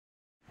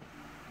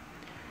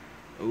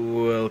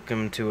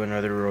Welcome to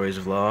another Roy's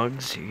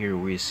Vlogs. Here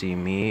we see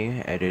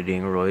me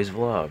editing Roy's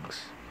Vlogs.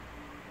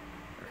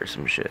 Or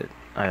some shit.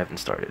 I haven't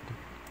started.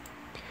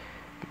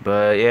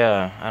 But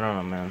yeah, I don't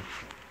know, man.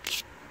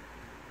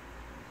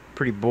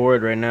 Pretty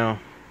bored right now.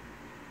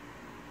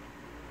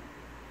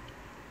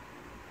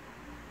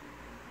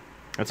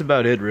 That's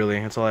about it, really.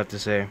 That's all I have to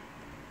say.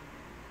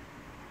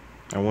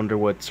 I wonder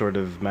what sort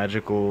of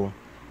magical,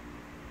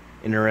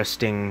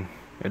 interesting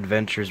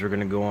adventures we're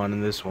gonna go on in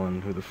this one.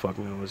 Who the fuck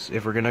knows?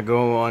 If we're gonna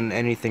go on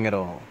anything at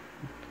all.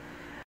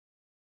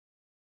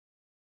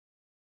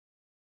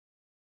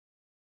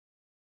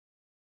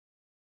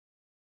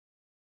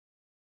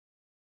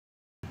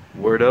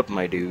 Word up,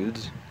 my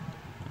dudes.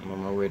 I'm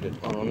on my way to...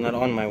 Oh, I'm not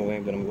on my way,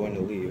 but I'm going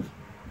to leave.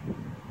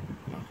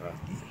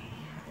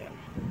 Yeah.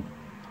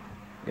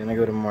 Gonna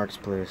go to Mark's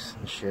place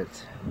and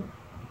shit.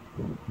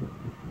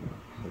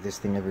 If this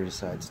thing ever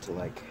decides to,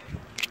 like...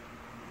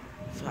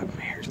 Fuck,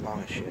 my hair's long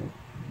as shit.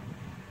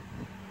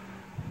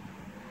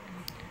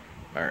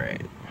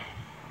 Alright.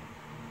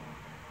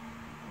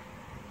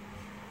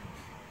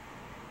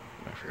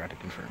 I forgot to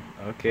confirm.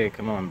 Okay,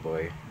 come on,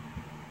 boy.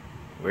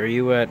 Where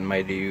you at,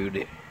 my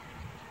dude?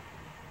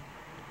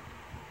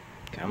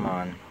 Come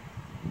on.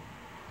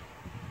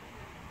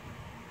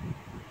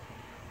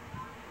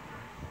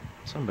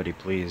 Somebody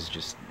please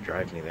just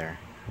drive me there.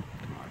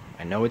 Come on.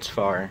 I know it's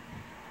far.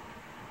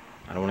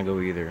 I don't want to go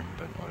either,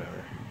 but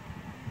whatever.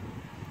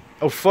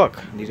 Oh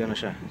fuck! Dito na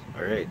siya.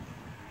 Alright.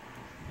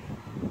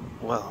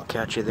 Well, I'll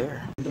catch you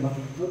there.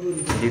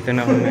 Dito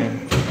na kami.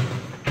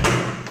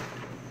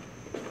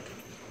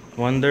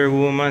 Wonder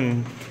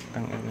Woman.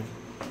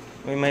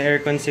 Uy, may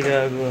aircon si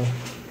Gago.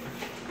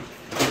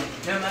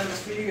 Yeah man,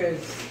 that's for you guys.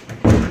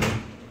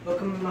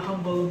 Welcome to my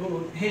humble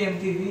abode. Hey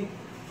MTV.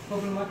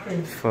 Welcome to my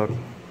crib. Fuck.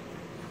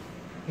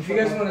 If you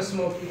guys want to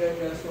smoke, you guys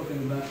gotta smoke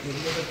in the bathroom.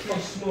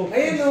 Free smoke.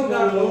 Ayun no,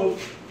 Gago.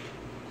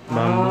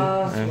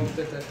 Smoke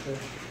detector.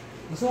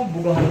 Gusto mo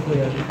bugahan ko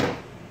yan?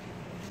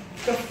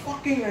 The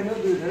fucking ano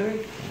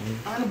dude,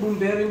 ano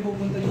bumbero yung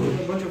pupunta dito,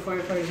 a bunch of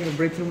firefighters gonna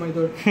break through my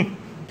door.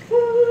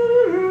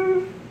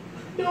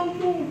 Don't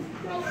move!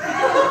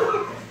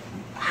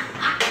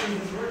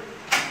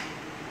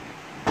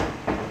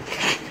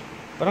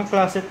 Parang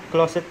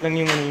closet lang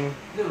yung ano yun.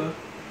 Diba?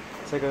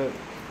 It's like a...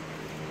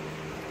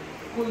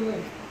 Cool na.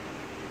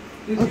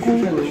 This is cool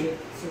shit.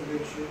 It's a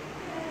good shit.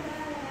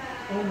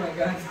 Oh my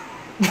god.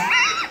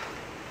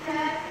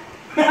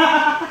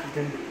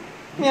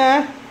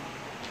 Yeah.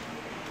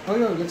 Oh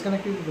yo, let's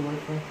connect you to the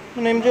Wi-Fi.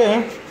 My name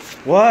Jay.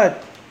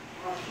 What?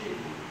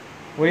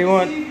 What do you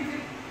want?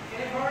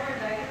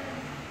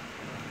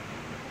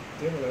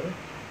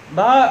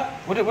 Ba?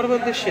 What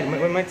about this shit?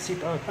 We might see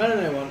out. I don't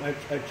know.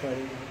 I've tried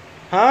it.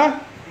 Huh?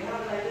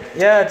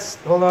 Yeah, it's...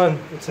 Hold on.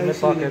 It's in my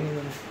pocket.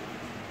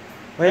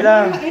 Wait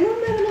lang. I know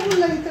meron akong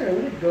lighter.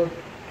 Where'd it go?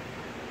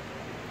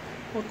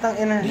 Putang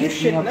ina. You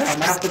shit na?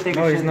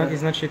 No,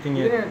 he's not shitting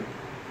yet.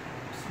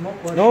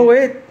 Smoke. No,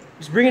 wait.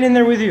 Just bring it in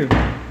there with you.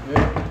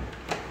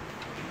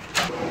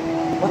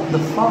 What the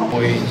fuck?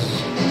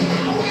 Boys.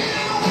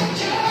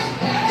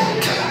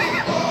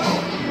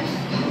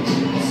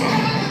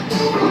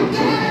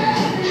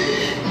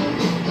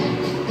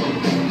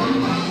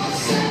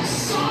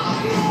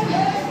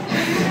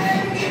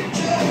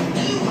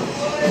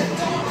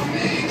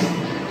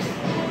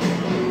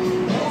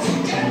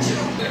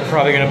 We're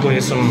probably gonna play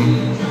some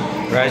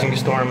Rising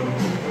Storm.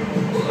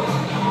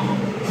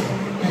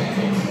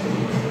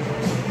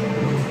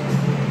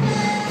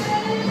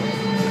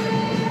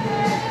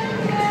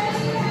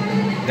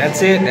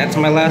 That's it. That's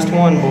my last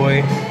one,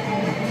 boy.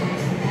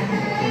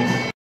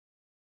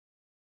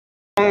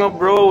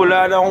 Bro,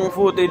 wala na akong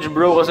footage,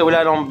 bro, kasi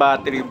wala na akong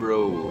battery,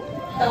 bro.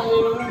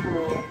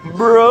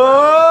 Bro!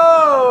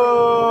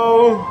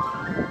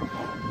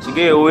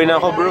 Sige, uwi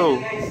na ako,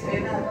 bro.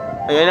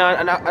 Ayan na,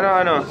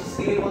 ano?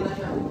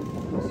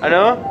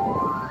 Ano?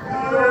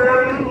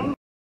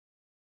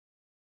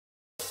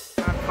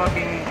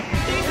 Fucking...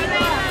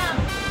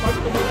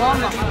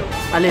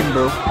 Alin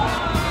bro?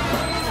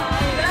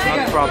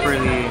 Not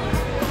properly.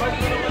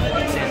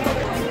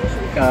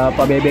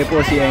 Pabebe po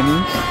si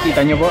Emmy.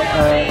 Kita nyo po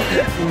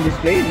yung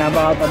display.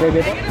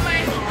 Napaka-pabebe po.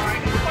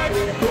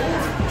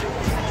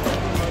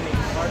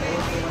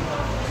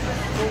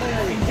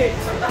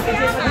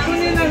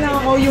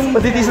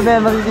 Matitisan na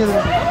yan,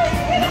 matitisan.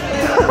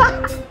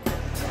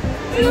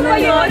 Ano ba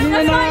yun?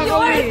 That's not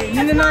yours!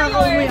 Yun na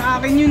nakakaw mo.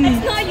 Akin yun eh.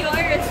 It's not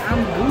yours!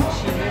 I'm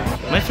Gucci.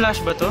 May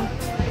flash ba to?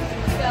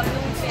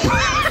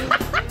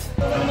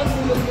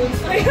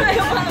 Ay,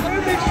 ayaw ka.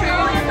 Perfect show.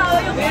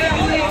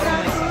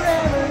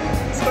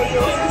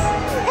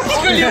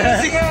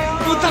 Scoliosis!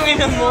 Putang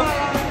ina mo!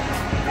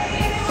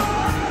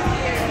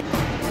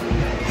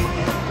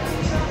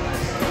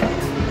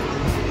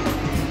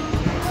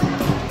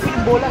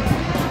 Bola.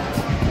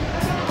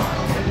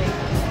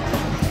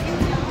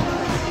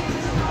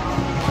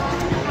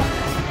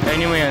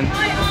 Kainin mo yan.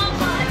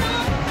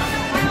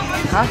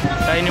 Ha?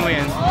 Kainin mo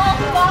yan. Oh,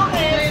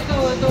 bakit?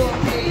 Ito.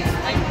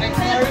 I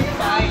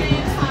clarify.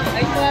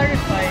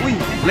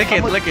 Lick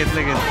it.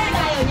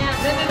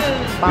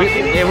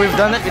 Yeah, we've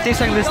done it. It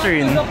tastes like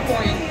Listerine.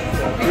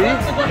 Really?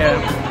 Yeah.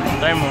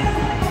 Try mo.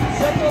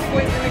 Sa to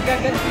point na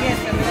nagagantihan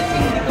kami kasi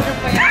hindi ko siya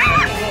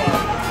payagan magawa.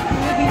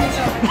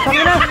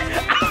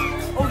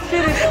 Oh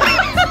shit!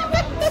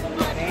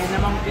 Kaya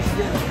namang kiss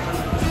dyan.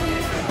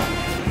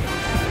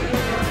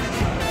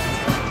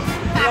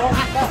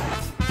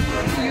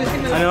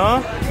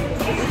 Ano?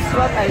 It's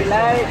what I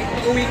like.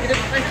 Uwi kita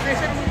sa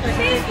pressure mo.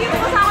 Thank you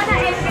po sa ako na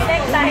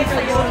NBLEX dahil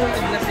sa'yo.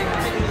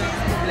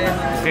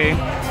 Okay.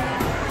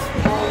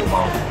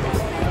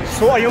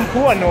 So ayun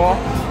po ano?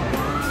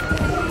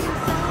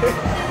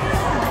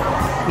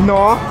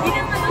 No? Hindi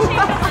naman ako siya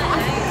yung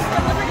panganay.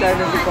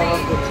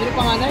 Sino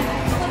panganay?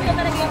 Ito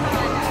talaga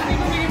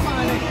yung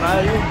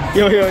panganay.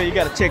 Yo, you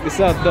gotta check this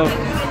out though.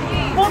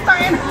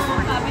 Putangin!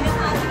 Sabi niya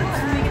sa akin,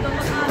 hindi kita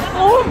mag-anak.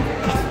 Oh!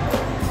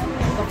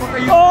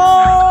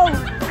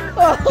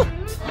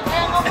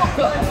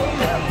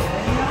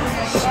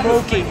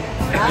 Smoking.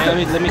 Yeah,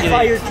 let me get it.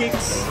 Fire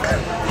kicks.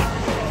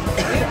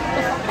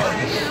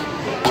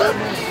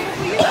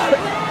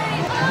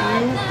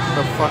 What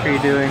the fuck are you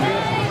doing?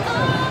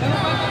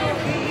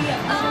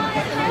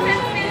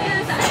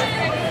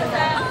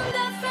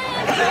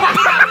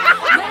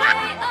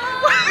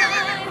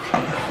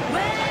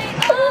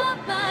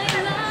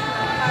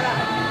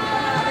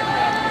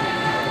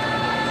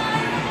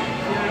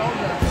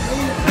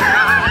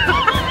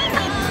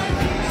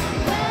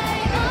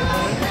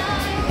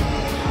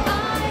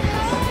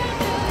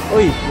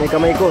 Uy, may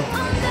kamay ko.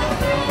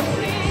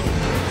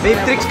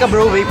 Vape tricks ka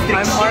bro, vape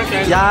tricks. I'm Mark.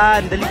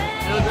 Yan, dali.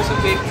 I'll do some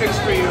vape tricks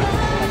for you.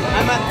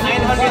 I'm at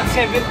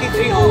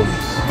 973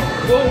 ohms.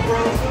 Go,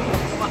 bro.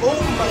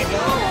 Oh my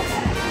god.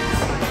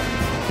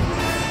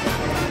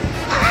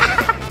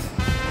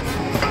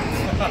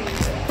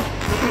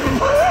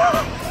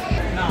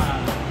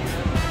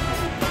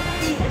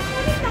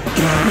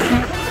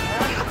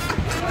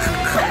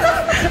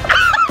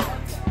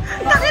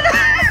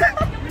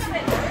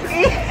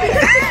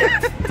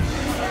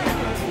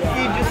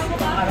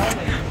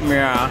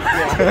 Yeah.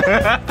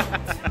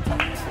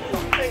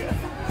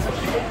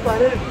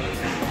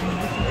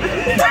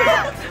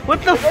 What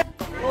the f?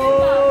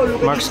 Oh,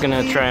 look Mark's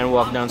gonna try and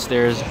walk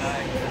downstairs.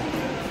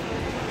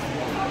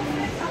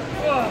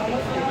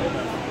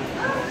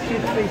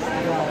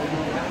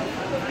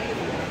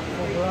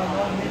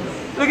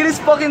 Look at his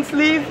fucking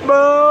sleeve, bro.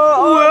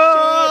 Oh,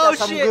 Whoa, shit.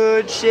 That's some shit.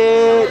 good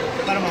shit.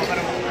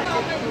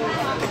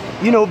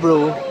 You know,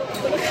 bro.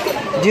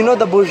 Do you know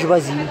the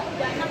bourgeoisie?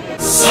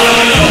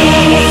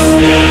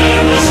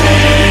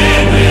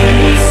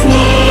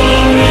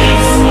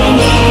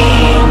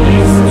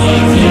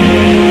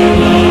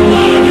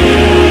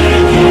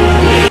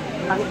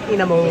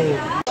 Ina mo.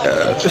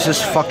 This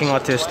is fucking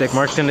autistic.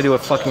 Mark's gonna do a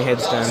fucking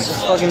headstand.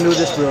 Let's fucking do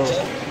this, bro.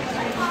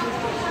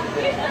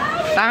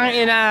 Tang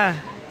ina.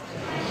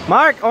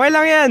 Mark, okay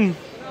lang yan.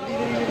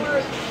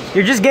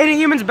 You're just getting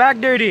humans back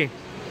dirty.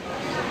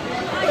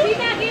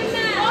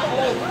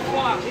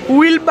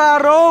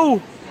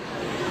 Wheelbarrow.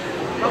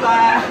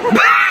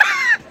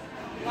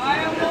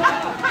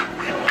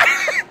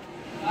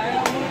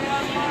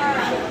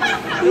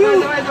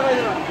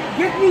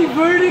 Get me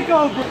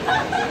vertical, bro.